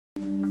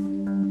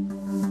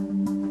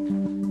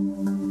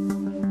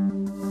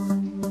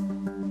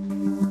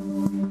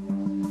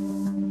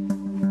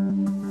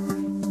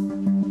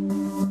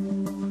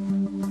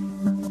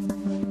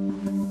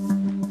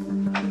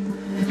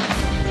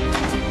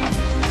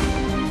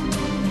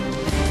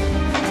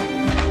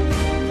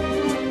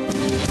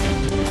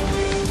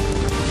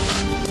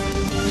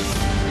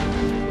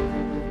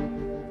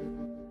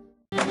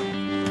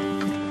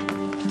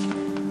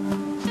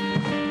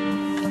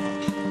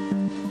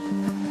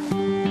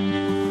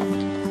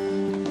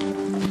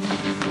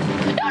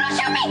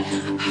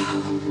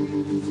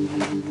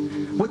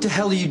What the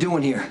hell are you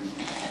doing here?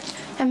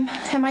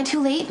 Am I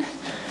too late?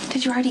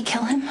 Did you already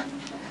kill him?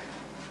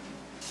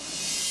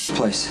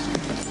 Place.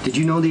 Did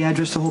you know the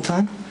address the whole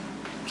time?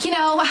 You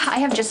know, I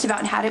have just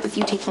about had it with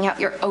you taking out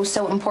your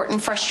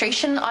oh-so-important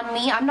frustration on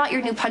me. I'm not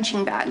your new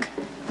punching bag.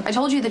 I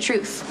told you the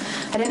truth.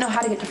 I didn't know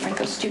how to get to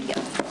Franco's studio.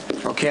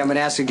 Okay, I'm gonna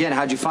ask again.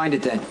 How'd you find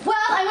it then? Well,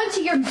 I went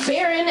to your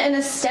barren and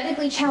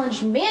aesthetically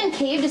challenged man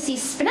cave to see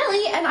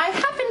Spinelli, and I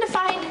happened to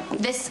find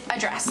this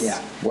address.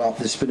 Yeah, well,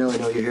 does Spinelli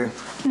know you're here?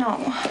 No,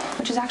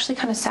 which is actually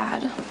kind of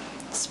sad.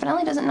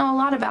 Spinelli doesn't know a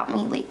lot about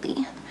me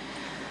lately.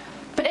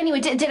 But anyway,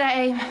 did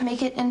I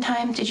make it in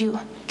time? Did you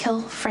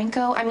kill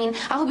Franco? I mean,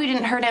 I hope you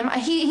didn't hurt him.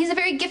 He's a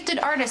very gifted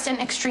artist and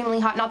extremely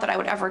hot. Not that I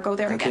would ever go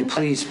there again.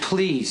 Okay,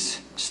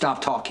 please,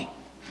 stop talking.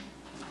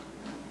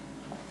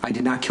 I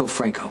did not kill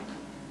Franco.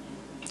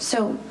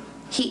 So,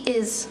 he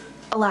is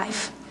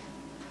alive?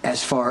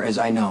 As far as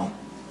I know.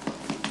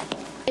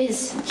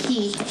 Is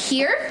he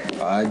here?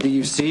 Do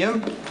you see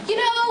him? You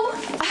know,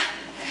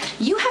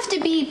 you have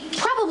to be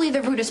probably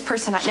the rudest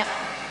person I know.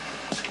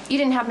 You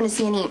didn't happen to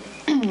see any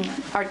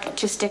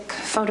artistic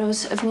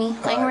photos of me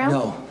laying around?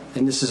 No,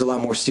 and this is a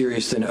lot more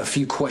serious than a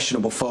few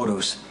questionable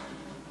photos.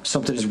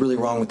 Something is really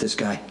wrong with this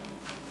guy.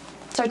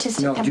 It's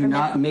artistic No, temperament. do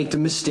not make the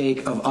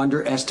mistake of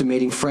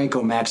underestimating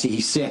Franco, Maxie.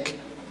 He's sick.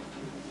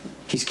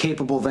 He's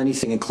capable of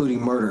anything, including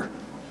murder.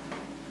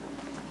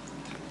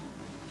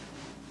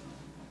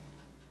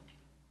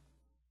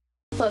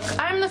 Look,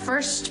 I'm the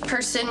first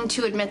person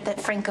to admit that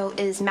Franco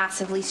is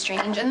massively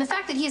strange, and the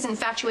fact that he's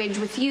infatuated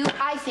with you,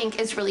 I think,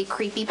 is really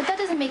creepy, but that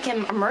doesn't make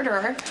him a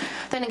murderer.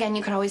 Then again,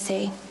 you could always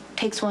say,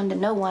 takes one to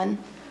know one.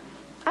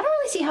 I don't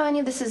really see how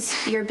any of this is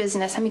your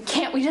business. I mean,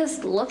 can't we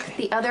just look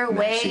the other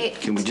way?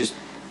 Can we just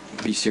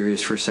be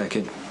serious for a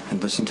second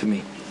and listen to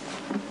me?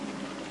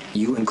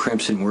 You and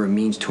Crimson were a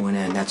means to an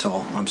end, that's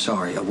all. I'm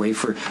sorry. A way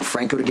for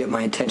Franco to get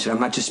my attention. I'm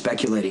not just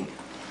speculating.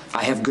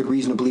 I have good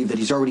reason to believe that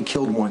he's already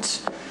killed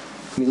once.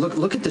 I mean,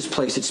 look at this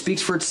place. It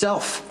speaks for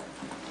itself.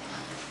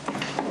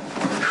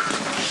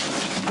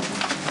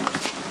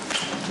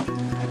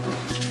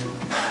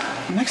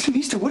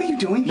 Maximista, what are you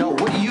doing here? No,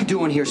 what are you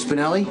doing here,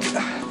 Spinelli?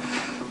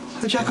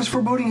 The Jackal's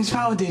foreboding is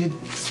validated.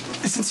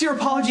 A sincere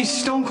apology,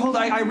 Stone Cold.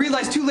 I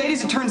realized too late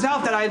as it turns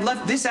out that I had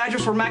left this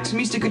address where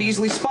Maximista could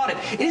easily spot it.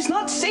 It is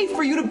not safe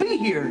for you to be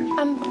here.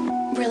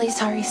 I'm really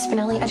sorry,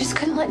 Spinelli. I just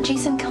couldn't let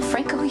Jason kill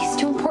Franco. He's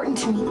too important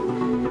to me.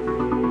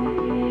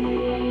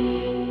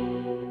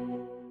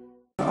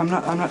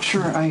 I'm not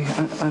sure I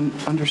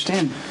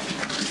understand.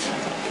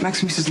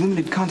 Maximista's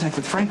limited contact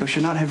with Franco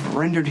should not have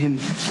rendered him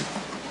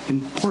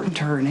important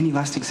to her in any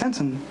lasting sense,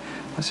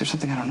 unless there's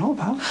something I don't know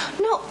about.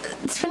 No,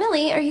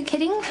 Spinelli, are you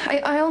kidding?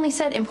 I only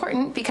said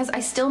important because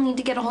I still need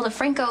to get a hold of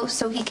Franco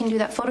so he can do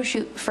that photo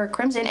shoot for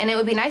Crimson, and it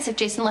would be nice if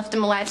Jason left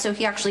him alive so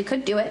he actually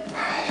could do it.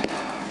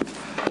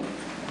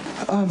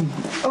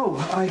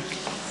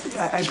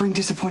 I bring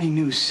disappointing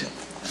news.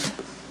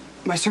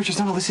 My search has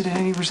not elicited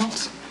any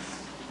results.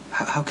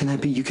 How can that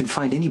be? You can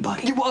find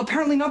anybody. Yeah, well,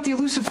 apparently not the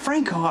elusive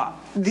Franco.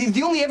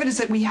 The only evidence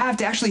that we have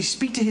to actually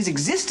speak to his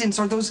existence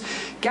are those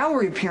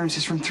gallery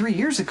appearances from 3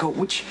 years ago,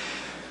 which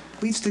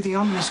leads to the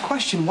ominous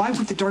question, why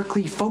would the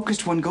darkly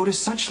focused one go to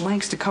such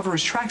lengths to cover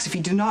his tracks if he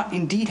do not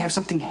indeed have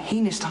something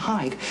heinous to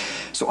hide?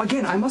 So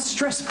again, I must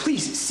stress,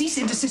 please, cease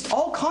and desist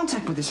all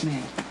contact with this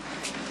man.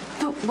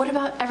 But what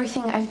about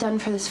everything I've done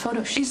for this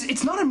photo shoot?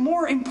 It's not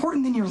more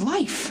important than your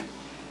life.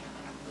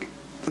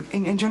 Look,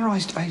 in general,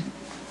 I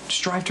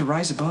strive to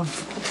rise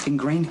above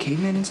ingrained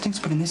caveman instincts,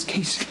 but in this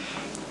case,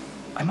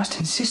 I must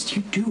insist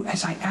you do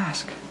as I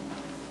ask.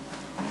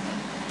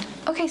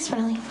 Okay,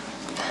 Spinelli.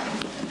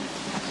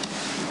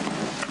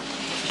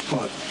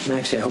 Well,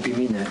 Maxie, I hope you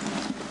mean that.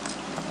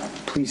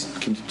 Please,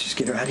 can you just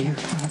get her out of here?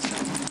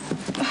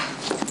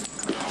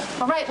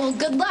 All right, well,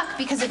 good luck,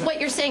 because if what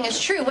you're saying is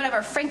true,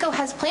 whatever Franco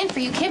has planned for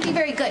you can't be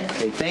very good.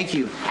 Okay, thank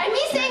you. And me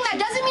saying that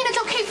doesn't mean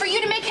it's okay for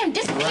you to make him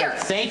disappear. Right,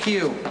 thank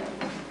you.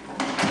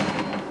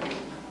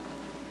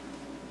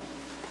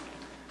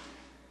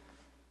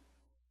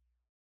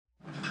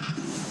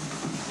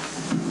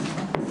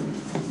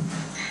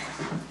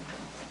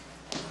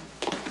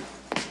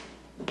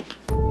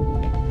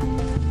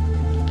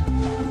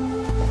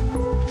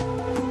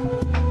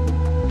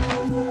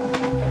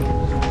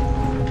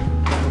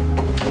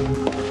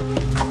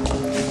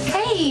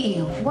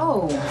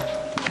 Whoa.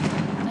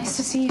 Nice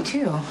to see you,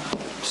 too.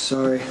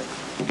 Sorry.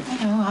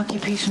 I know,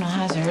 occupational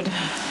hazard.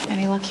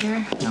 Any luck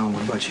here? No,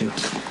 what about you?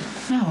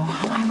 No,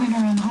 I went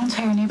around the whole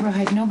entire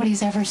neighborhood.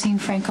 Nobody's ever seen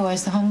Franco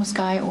as the homeless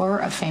guy or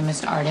a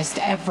famous artist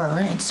ever.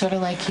 It's sort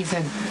of like he's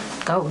a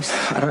ghost.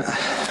 I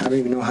don't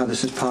even know how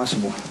this is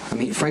possible. I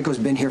mean, Franco's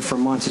been here for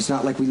months. It's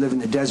not like we live in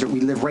the desert. We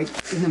live right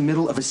in the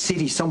middle of a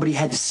city. Somebody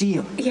had to see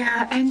him.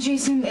 Yeah, and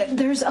Jason,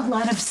 there's a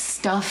lot of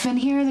stuff in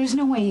here. There's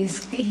no way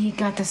he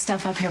got the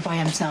stuff up here by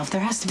himself.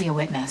 There has to be a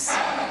witness.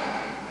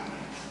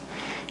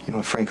 You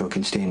know, Franco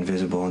can stay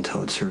invisible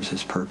until it serves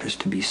his purpose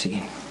to be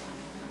seen.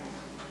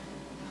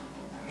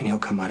 And he'll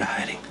come out of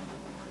hiding.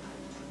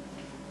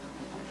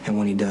 And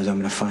when he does, I'm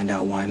going to find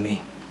out why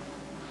me.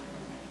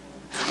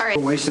 All right.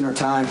 We're wasting our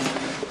time.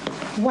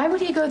 Why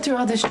would he go through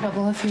all this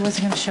trouble if he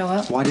wasn't going to show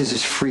up? Why does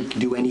this freak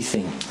do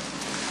anything?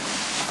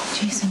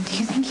 Jason, do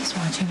you think he's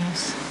watching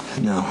us?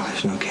 No,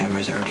 there's no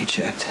cameras. I already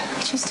checked.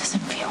 It just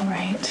doesn't feel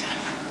right.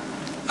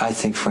 I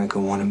think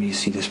Franco wanted me to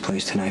see this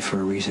place tonight for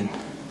a reason.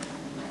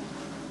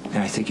 And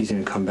I think he's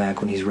going to come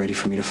back when he's ready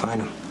for me to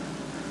find him.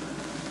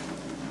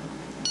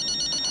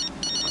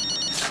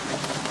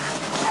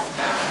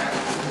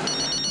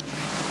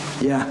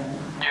 Yeah.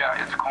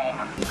 Yeah, it's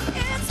Coleman.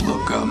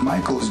 Look,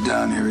 Michael's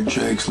down here at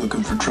Jake's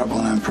looking for trouble,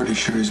 and I'm pretty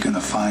sure he's going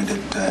to find it.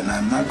 And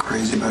I'm not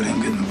crazy about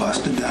him getting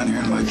busted down here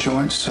in my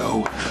joint,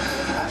 so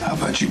how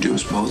about you do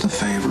us both a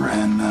favor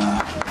and,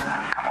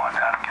 come on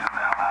down and get him the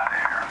hell out of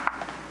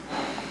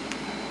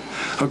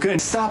here. Okay.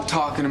 Stop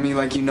talking to me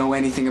like you know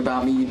anything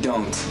about me. You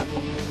don't.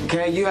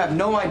 Okay? You have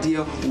no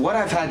idea what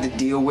I've had to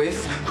deal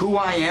with, who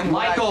I am,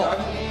 what I've Michael!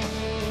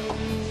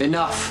 done.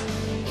 Enough.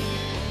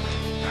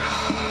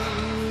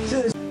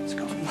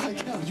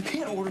 You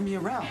can't order me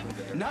around.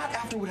 Not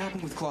after what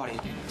happened with Claudia.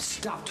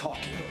 Stop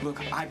talking. Look,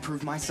 I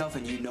proved myself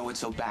and you know it,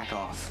 so back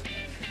off.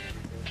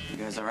 You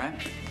guys all right?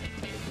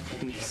 You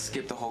can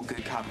skip the whole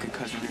good cop, good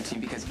cousin routine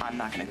because I'm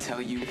not going to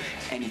tell you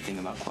anything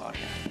about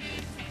Claudia.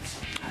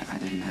 I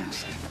didn't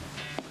ask.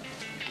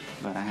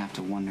 But I have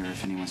to wonder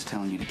if anyone's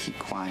telling you to keep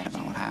quiet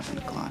about what happened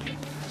to Claudia.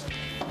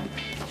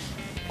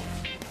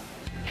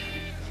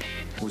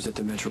 Was at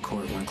the Metro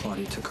Court when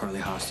Claudia took Carly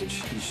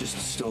hostage. He's just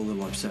still a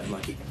little upset,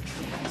 Lucky.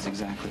 That's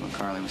exactly what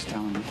Carly was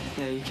telling me.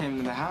 Yeah, you came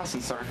to the house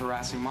and started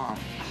harassing Mom.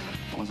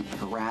 I wasn't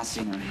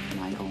harassing her,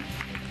 Michael.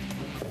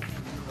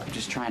 I'm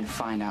just trying to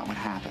find out what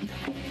happened.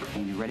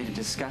 When you're ready to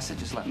discuss it,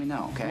 just let me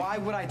know, okay? Why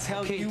would I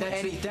tell you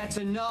anything? That's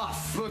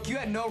enough. Look, you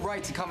had no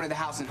right to come into the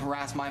house and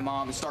harass my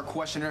mom and start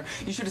questioning her.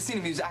 You should have seen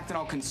him. He was acting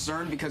all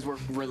concerned because we're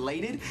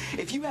related.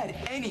 If you had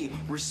any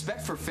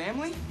respect for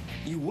family,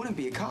 you wouldn't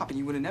be a cop and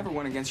you would have never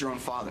went against your own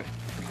father.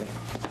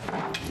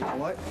 You know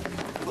what?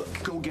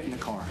 Look, go get in the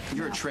car.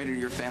 You're a traitor to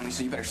your family,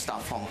 so you better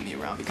stop following me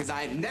around because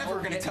I am never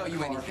going to tell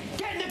you anything.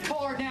 Get in the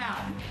car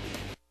now!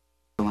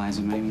 Realize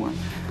him anymore.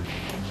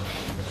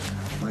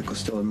 Michael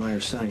still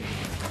admires Sonny.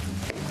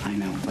 I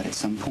know, but at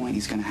some point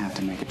he's gonna have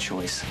to make a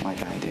choice,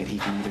 like I did. He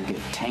can either get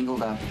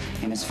tangled up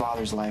in his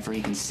father's life or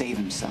he can save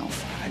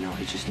himself. I know,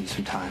 he just needs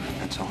some time,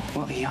 that's all.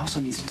 Well, he also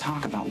needs to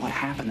talk about what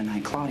happened the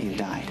night Claudia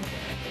died.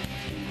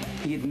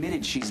 He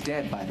admitted she's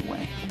dead, by the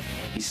way.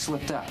 He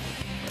slipped up.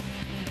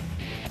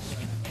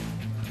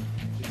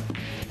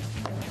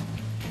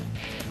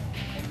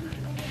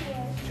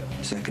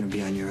 Is that going to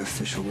be on your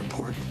official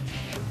report?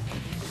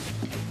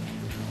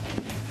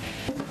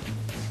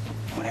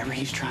 Whatever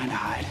he's trying to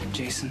hide,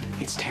 Jason,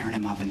 it's tearing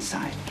him up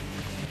inside.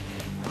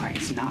 All right,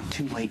 it's not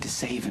too late to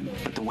save him,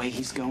 but the way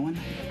he's going,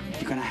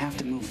 you're gonna have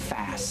to move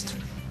fast.